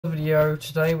Video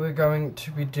today we're going to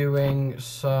be doing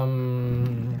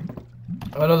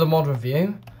another mod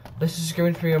review. This is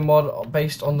going to be a mod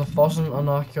based on the fossil and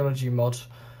archaeology mod,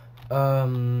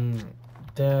 the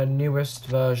newest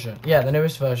version. Yeah, the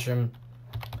newest version.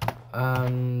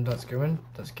 And let's get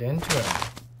into it.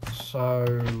 So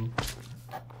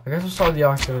I guess we'll start with the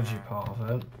archaeology part of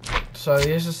it. So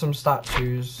these are some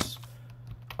statues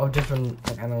of different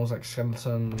animals like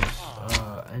skeletons,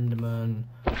 enderman,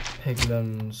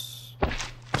 piglins,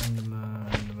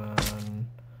 enderman,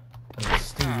 and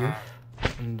Steve,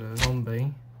 and a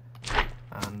zombie,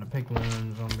 and a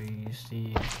piglin, zombie,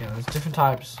 Steve. Yeah, there's different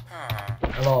types,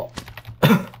 a lot.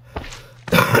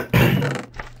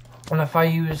 And if I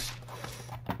use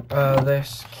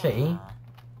this key,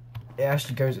 it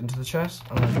actually goes into the chest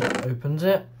and then opens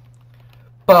it.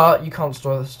 But you can't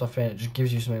store this stuff in, it just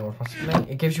gives you something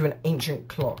automatically. It gives you an ancient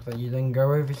clock that you then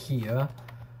go over here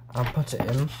and put it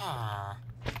in.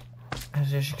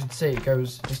 As you can see, it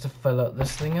goes just to fill up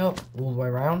this thing up all the way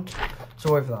around.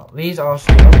 So wait for that. These are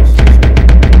slots.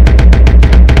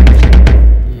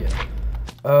 Yeah.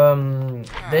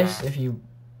 This, if you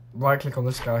right click on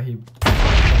this guy, he.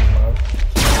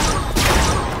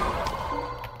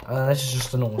 This is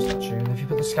just a normal statue. And if you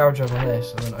put the scouger on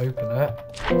this and then open it,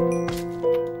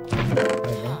 there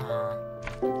you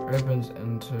go. It opens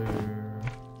into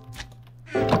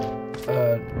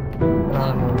an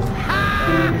animal.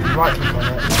 Right click on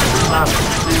it.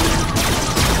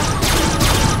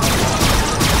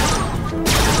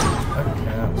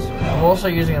 Okay, I'm also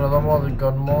using another mod, the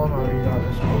gun mod. I really like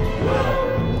this one.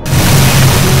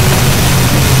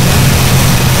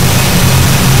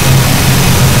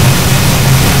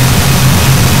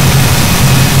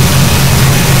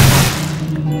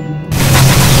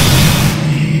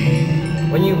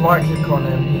 When you right click on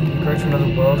him, you go to another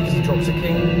world because he drops a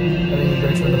king, and then you go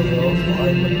to another world.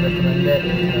 I wouldn't recommend it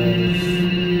because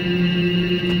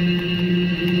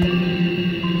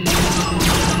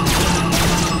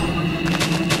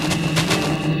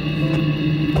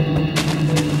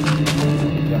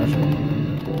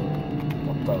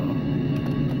what the?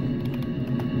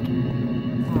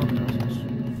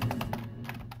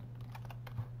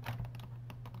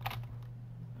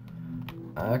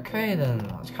 Okay then,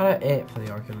 that's kind of it for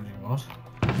the archaeology mod.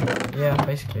 Yeah,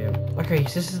 basically. Okay,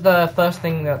 so this is the first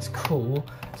thing that's cool.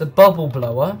 It's a bubble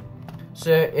blower.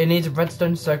 So it needs a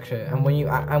redstone circuit, and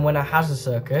when it has a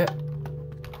circuit,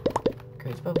 okay,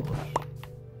 it's bubble bush.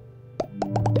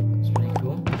 That's pretty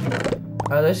cool.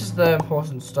 This is the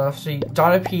important stuff. So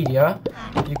Dinopedia,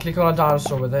 you click on a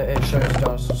dinosaur with it, it shows you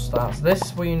dinosaur stats. This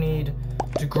is what you need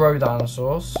to grow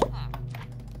dinosaurs.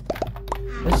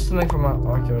 This is something from an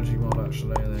archaeology mod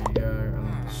actually, there you go, and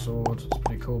then the sword, it's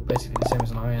pretty cool, basically the same as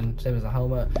an iron, same as a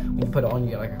helmet. When you put it on you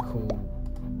get like a cool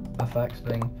effect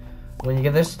thing. When you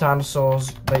give this to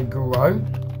dinosaurs, they grow,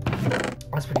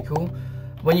 that's pretty cool.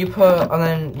 When you put, and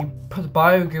then you put the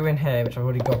bio goo in here, which I've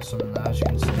already got some in there as you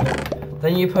can see.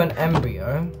 Then you put an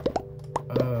embryo,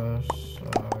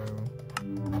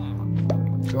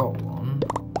 got one,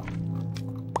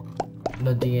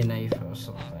 the DNA for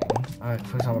something.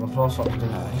 For example, the philosopher's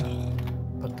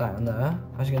DNA. Put that in there.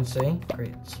 As you can see,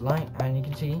 creates light, and you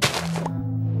can see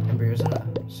embryos in there.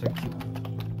 So cute.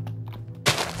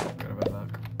 Got a bit of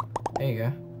luck. There you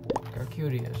go. Look how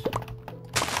cute he is.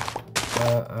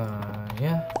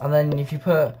 Yeah. And then if you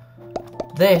put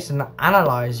this in the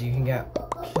analyzer, you can get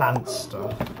plant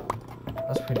stuff.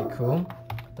 That's pretty cool.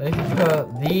 Then if you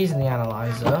put these in the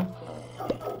analyzer,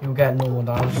 you'll get normal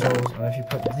dinosaurs. And if you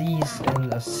put these in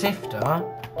the sifter,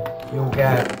 you'll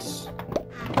get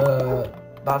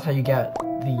that's how you get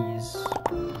these.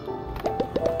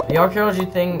 The archaeology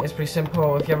thing is pretty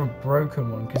simple if you have a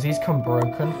broken one, because these come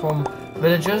broken from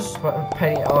villagers, but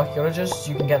pay archaeologists,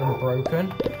 you can get them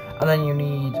broken, and then you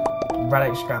need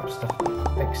relic scraps to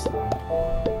fix them.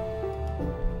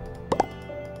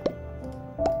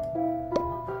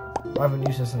 I haven't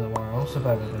used this in a while, so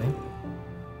bear with me.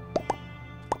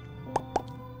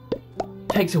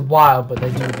 Takes a while, but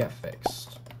they do get fixed.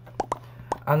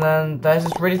 And then there's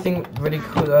this really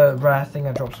cool, rare thing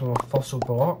that drops from a fossil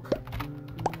block.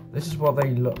 This is what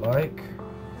they look like.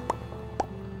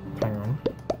 Hang on.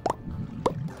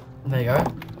 There you go.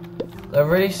 They're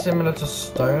really similar to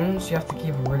stones. You have to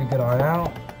keep a really good eye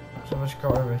out. So let's go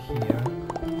over here.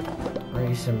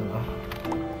 Really similar.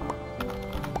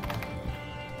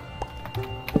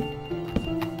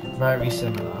 Very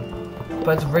similar.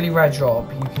 But it's a really rare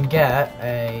drop. You can get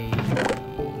a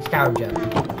scarab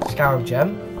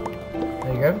gem.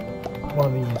 There you go. One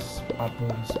of these bad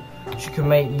boys. Which you can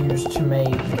use to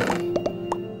make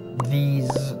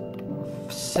these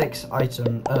 6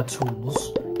 item tools.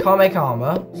 Can't make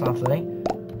armor, sadly.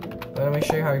 But let me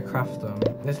show you how you craft them.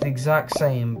 It's the exact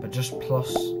same, but just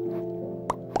plus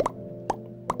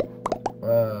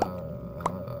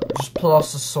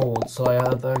a sword. So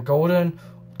the golden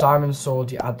diamond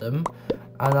sword, you add them,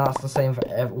 and that's the same for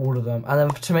all of them. And then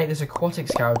to make this aquatic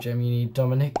scout gem, you need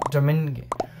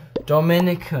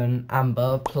Dominican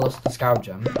amber plus the scout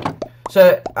gem.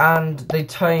 So, and they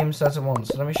tame certain ones.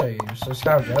 So let me show you. So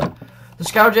scout gem. The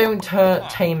scout gem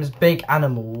tames big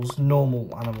animals,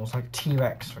 normal animals, like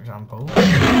T-Rex, for example. There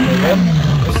you go.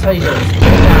 This is how you do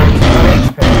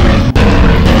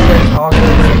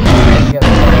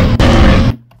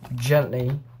it.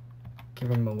 Gently give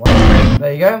him a 1.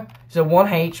 There you go. So 1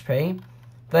 HP.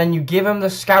 Then you give him the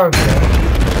scarab gem.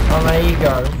 And there you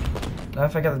go.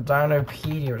 Don't forget the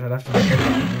Dinopedia, which I'd have to look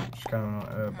at. Just going on.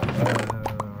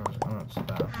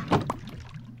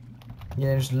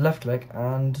 Yeah, just left click,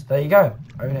 and there you go.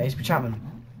 Own HP Chapman.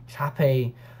 He's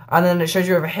happy. And then it shows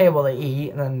you over here what they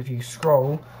eat, and then if you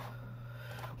scroll,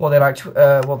 what they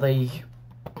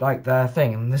like their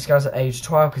thing. And this guy's at age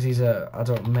 12 because he's an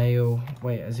adult male.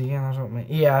 Wait, is he an adult male?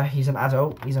 Yeah, he's an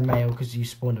adult. He's a male because you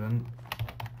spawned him.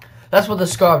 That's what the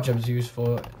scarab gem's used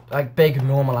for, like big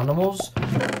normal animals.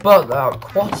 But the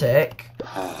aquatic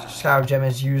scarab gem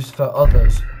is used for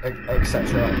others,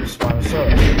 etc. Like the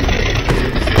Spinosaurus.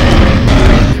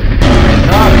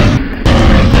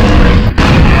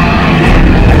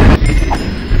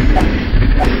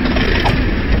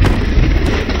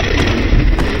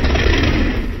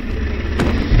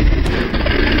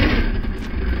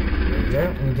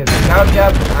 Scout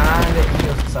jab, and it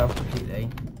heals itself completely.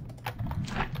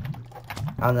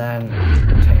 And then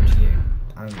change you.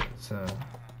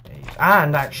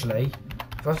 And actually,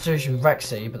 I've got to do this with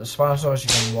Rexy, but the Spinosaurus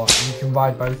you can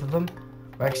ride both of them.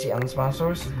 Rexy and the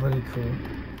Spinosaurus is really cool.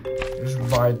 You just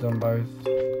ride them both.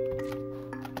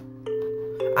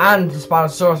 And the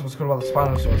Spinosaurus, what's cool about the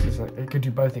Spinosaurus is that it could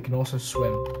do both. It can also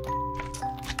swim.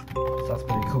 So that's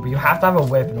pretty cool. But you have to have a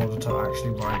whip in order to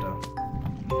actually ride her.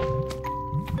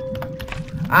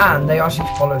 And they actually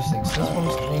follow things. So this one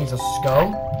needs a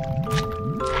skull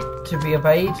to be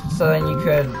obeyed, so then you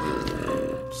could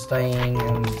staying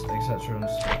and etc. and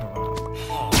stuff like that.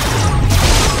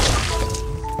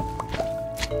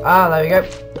 Ah, there we go.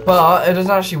 But it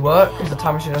doesn't actually work because the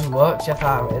time machine doesn't work. So you have to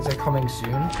have it's coming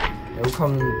soon. It will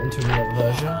come into another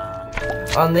version.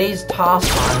 And these task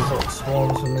lines that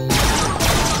spawn from these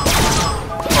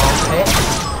task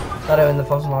hits that are in the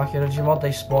fossil archaeology mod,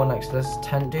 they spawn next to this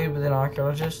tent dude within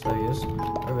archaeologist. There he is,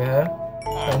 over here.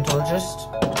 Paleontologist.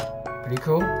 Pretty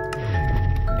cool.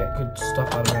 Get good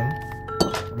stuff out of him.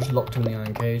 I just locked him in the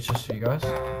iron cage just for you guys.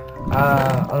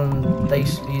 And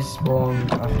these spawn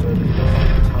after a bit of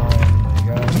time.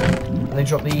 There you go. And they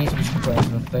drop these, which you can put into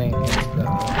the thing, into the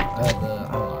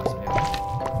analyzer.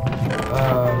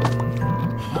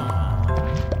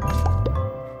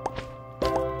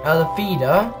 Yeah. The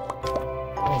feeder.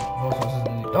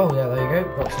 Oh yeah, there you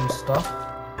go. Got some stuff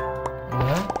in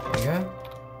there. There you go.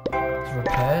 It's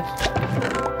repaired.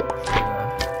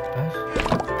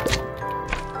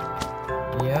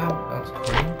 Yeah, that's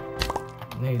cool.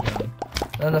 Nearly done.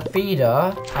 Then the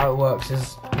feeder, how it works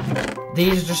is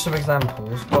these are just some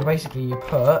examples. But basically, you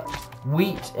put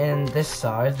wheat in this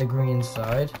side, the green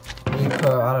side. And you put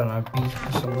I don't know beef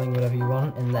or something, whatever you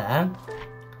want, in there.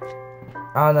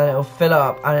 And then it'll fill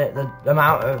up, and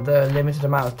the limited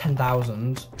amount of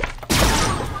 10,000.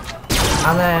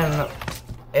 And then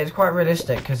it's quite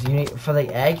realistic because you need for the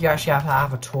egg you actually have to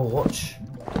have a torch.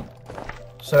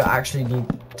 So it actually need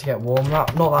to get warm.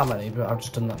 Not that many, but I've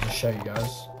just done that to show you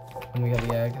guys. And we get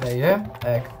the egg. There you go.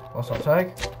 Egg. What's up,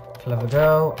 egg? Clever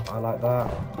girl. I like that.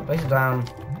 Place it down.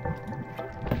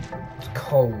 It's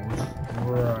cold.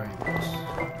 Right.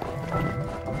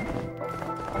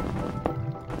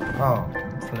 Oh.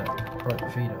 Broke the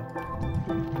feeder.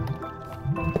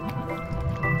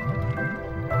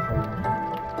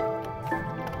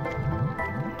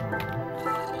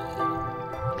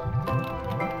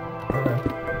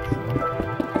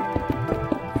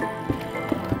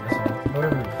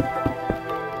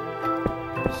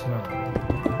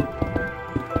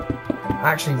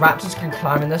 Actually, raptors can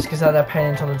climb in this because they're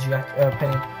paleontology.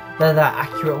 They're the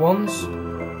accurate ones.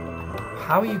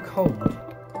 How are you cold?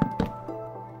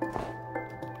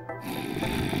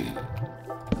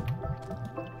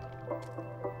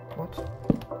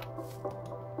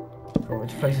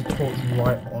 To place a torch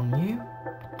right on you?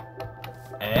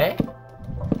 Eh?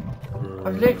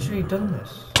 I've literally done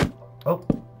this. Oh,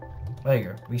 there you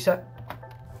go. Reset.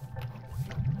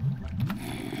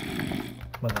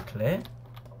 Mother clear.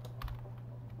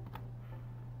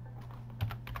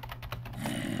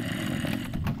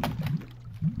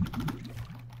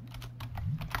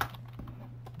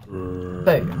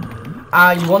 There you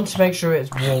go. You want to make sure it's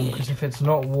warm, because if it's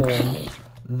not warm,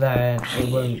 then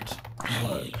it won't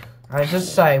work. And it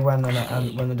does say when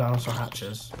the dinosaur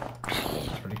hatches.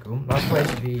 That's pretty cool. That's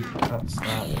basically, that's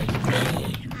that,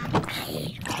 basically.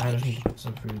 I just need to put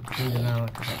some food in now,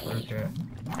 because I broke it.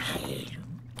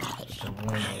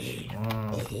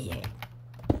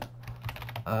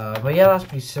 But yeah, that's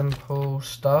pretty simple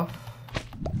stuff.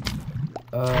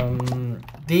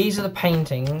 These are the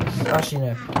paintings. Actually,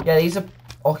 no. Yeah, these are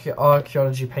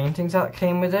archeology paintings that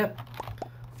came with it.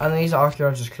 And these are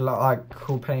like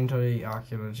cool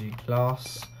archeology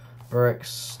glass,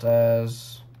 bricks,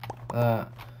 stairs,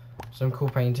 some cool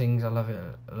paintings. I love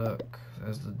it. Look,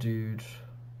 there's the dude.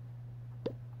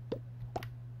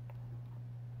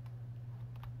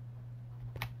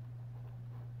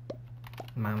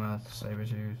 Mammoth,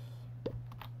 saber-tooth.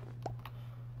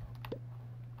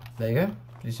 There you go.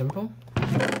 Pretty simple.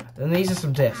 Then these are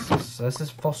some discs. So this is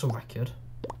fossil record.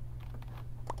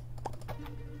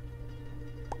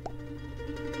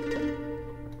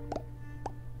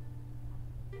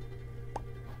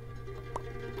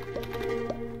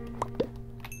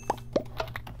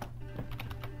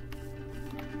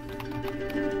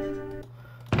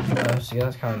 So yeah,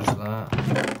 that's kind of just that.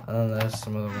 And then there's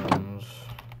some other ones.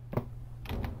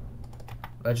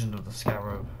 Legend of the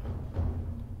Scarab.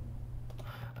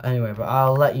 Anyway, but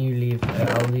I'll let you leave.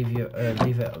 I'll leave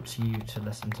it up to you to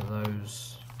listen to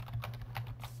those.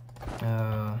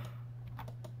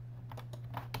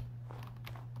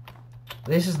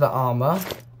 This is the armor,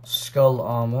 skull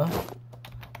armor,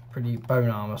 pretty bone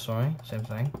armor. Sorry, same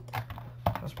thing.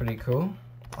 That's pretty cool.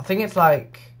 I think it's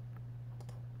like,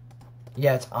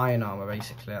 yeah, it's iron armor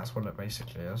basically. That's what it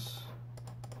basically is.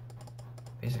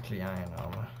 Basically iron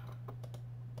armor,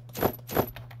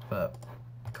 but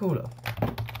cooler.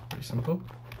 Pretty simple.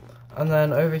 And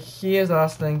then over here's the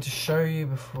last thing to show you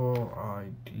before I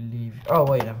leave. Oh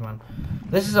wait, never mind.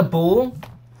 This is a ball.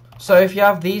 So if you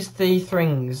have these three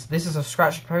things, this is a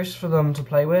scratch post for them to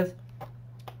play with.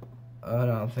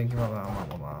 No, I'm thinking about that. I might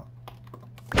want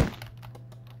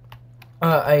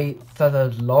that. A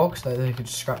feathered log so that they could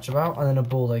scratch about, and then a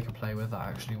ball they could play with that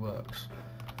actually works.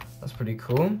 That's pretty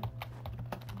cool.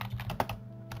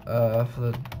 For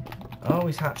the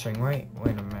he's hatching. Wait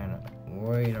a minute.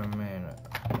 Wait a minute.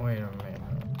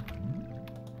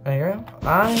 There you go.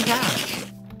 And he's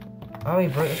hatched. Oh, he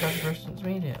broke the scratch essence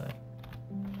immediately.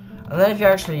 And then if you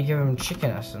actually give him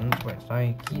chicken essence, wait, did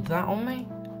I keep that on me?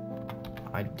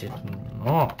 I did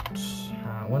not.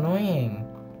 How annoying.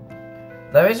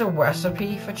 There is a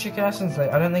recipe for chicken essence.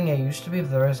 I don't think there used to be, but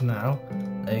there is now.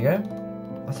 There you go.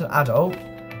 That's an adult.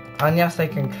 And yes, they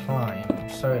can climb.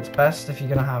 So it's best if you're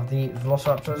going to have the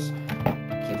velociraptors,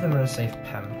 keep them in a safe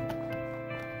pen.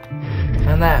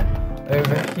 And then,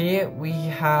 over here, we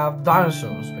have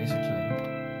dinosaurs, basically.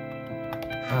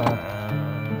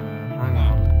 Hang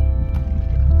on.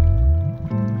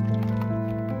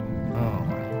 Oh,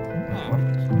 what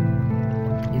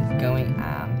is going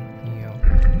on here?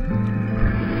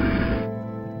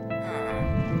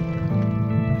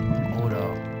 Hold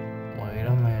up. Wait a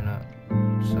minute.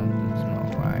 Something's not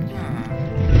right.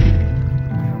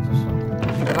 I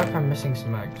feel like I'm missing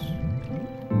some eggs.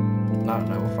 I don't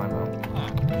know, we'll find out.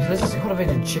 So this is a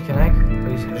cultivated chicken egg,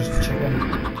 basically just a chicken.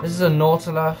 This is a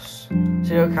nautilus,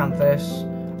 coelacanthus,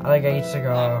 alligator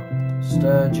gar,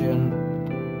 sturgeon,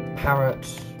 parrot.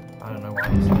 I don't know why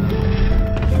it's there.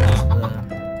 It's there.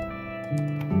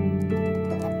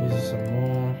 These are some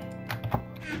more.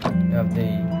 We have the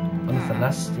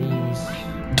Unithelestes.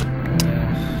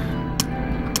 Yes.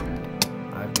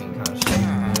 I've been kind of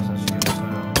shaking this, as you can tell.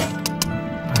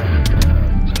 And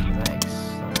legs.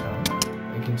 That's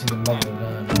how you can see the mother there.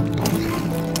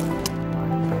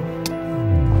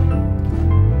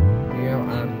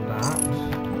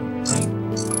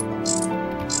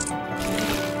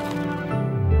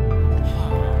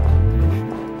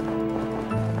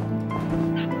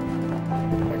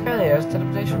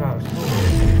 Teleportation routes.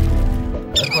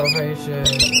 Teleportation. I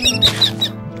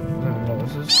don't know what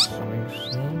this is. Something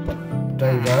small.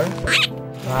 There you go.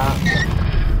 That.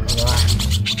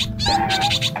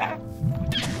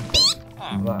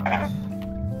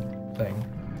 Thing.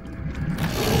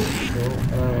 Cool. And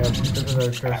then we have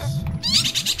Diplodocus.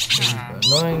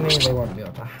 Annoyingly, they won't be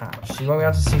able to hatch. You won't be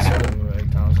able to see some of them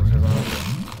with dinosaurs because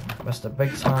I missed a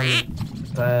big time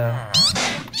there.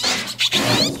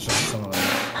 That's just some of them.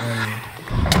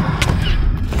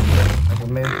 I can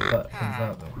move but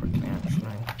convert them quickly actually.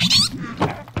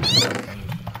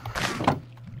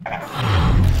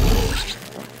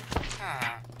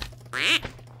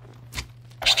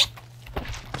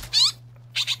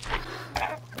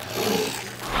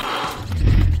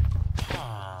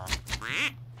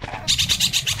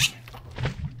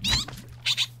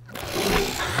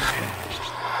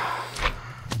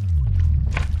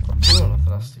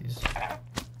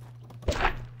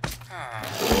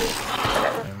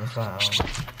 What's that?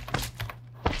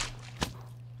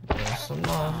 There's some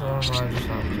nice I just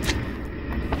have to.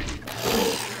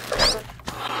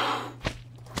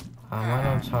 I might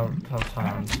not have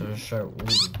time to show all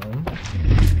of them.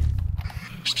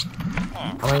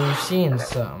 I mean, you've seen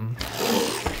some.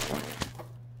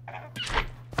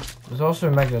 There's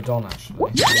also a Megalodon,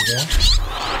 actually.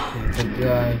 The big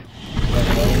guy.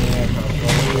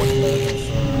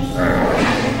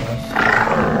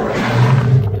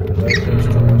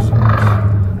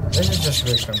 This is just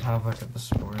rich from havoc at this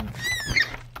point.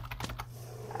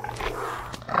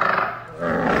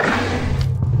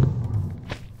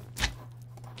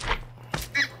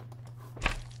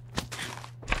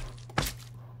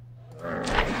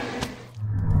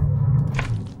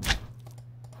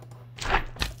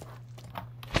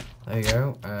 There you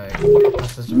go.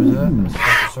 That's this visit.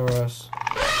 Stegosaurus.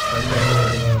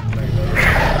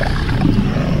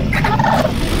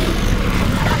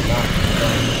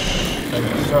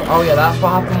 Oh yeah, that's what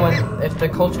happened when if the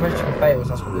cultivation fails.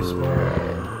 That's what we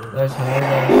spawn. There's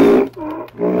Hanover.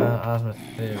 That's my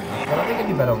theory. But I think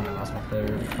it'd be better on that. That's my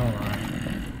theory. Can't lie.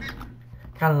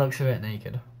 Kind of looks a bit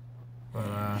naked, but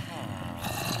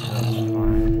that's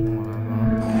fine.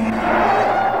 Whatever.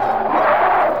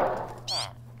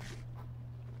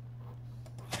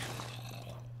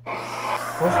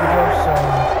 Of course, we have some.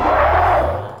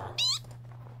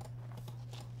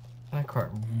 Not quite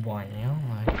white,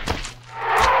 like.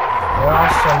 There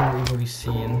are some we've already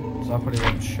seen, so I probably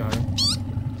won't show.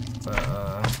 But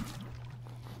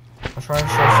I'll try and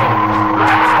show some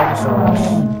Stegosaurus,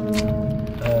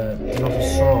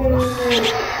 Dilophosaurus.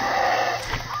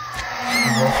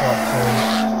 We've also up to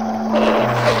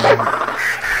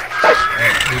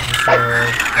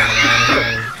Plesiosaurus,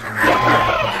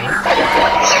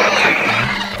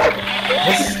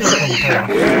 this is still from chaos.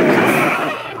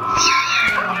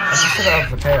 I should set it up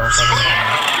for chaos.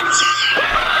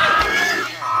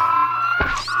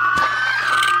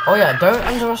 Oh yeah, don't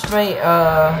underestimate,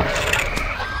 hang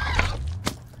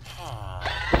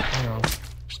on.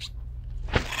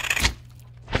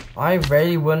 I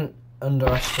really wouldn't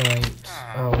underestimate,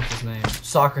 what's his name?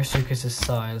 Sarcosuchus'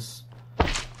 size.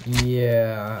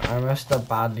 Yeah, I messed up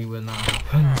badly when that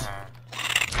happened.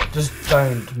 Just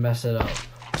don't mess it up.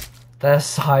 Their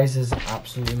size is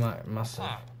absolutely massive.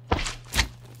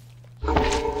 I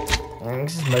think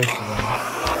this is most of them.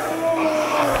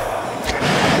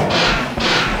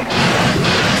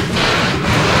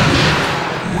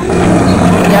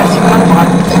 Yes, you can buy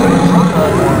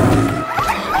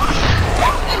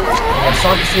yeah,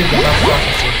 Sarcosuchus, that's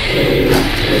Sarcosuchus.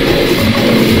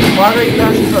 Quagga, you can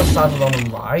actually put a saddle on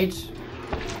and ride.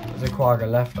 There's a Quagga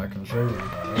left I can show you.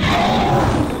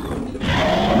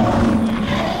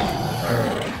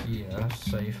 Here,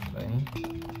 safely.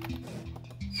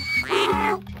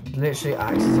 It literally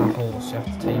acts as a horse, you have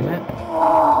to tame it.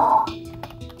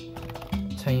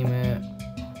 Tame it.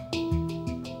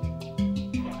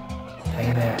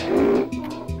 Tame it.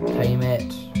 Tame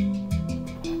it.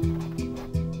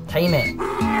 Tame it.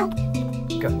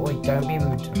 Go, wait, don't be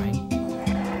rude to me.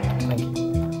 Thank you.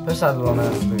 Put a saddle on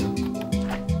it, boo.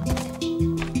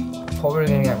 Probably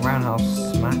gonna get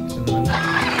roundhouse smacked in a minute.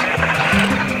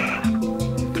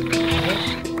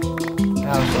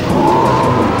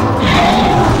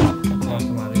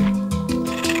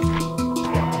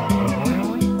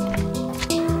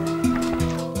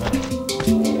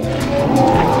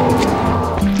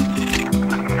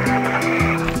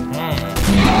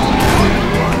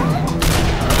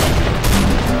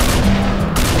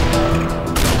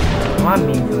 I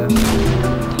mean for this.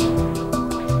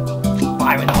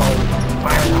 Fire in the hole!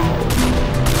 Fire in the hole!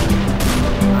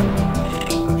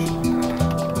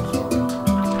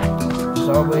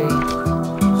 Sorry.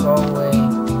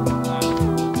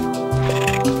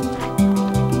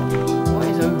 What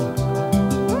is over?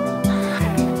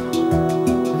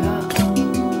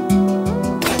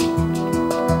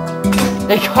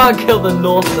 They can't kill the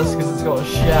Nautilus because it's got a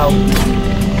shell.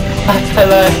 That's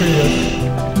hilarious.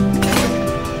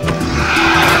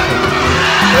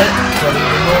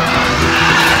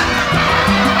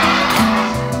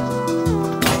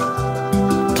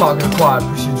 Target acquired,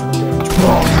 precision engage.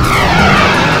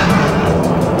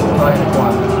 Target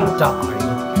acquired, die.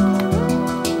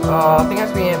 I think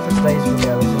that's been it for today's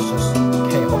video. This is just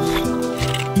chaos.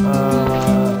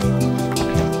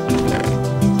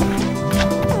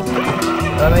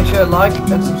 Make sure to like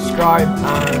and subscribe,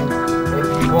 and if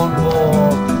you want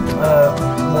more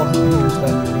videos,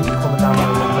 then you can comment down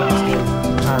below what you want to do.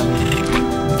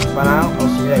 And for now, I'll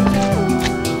see you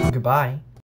later. Goodbye.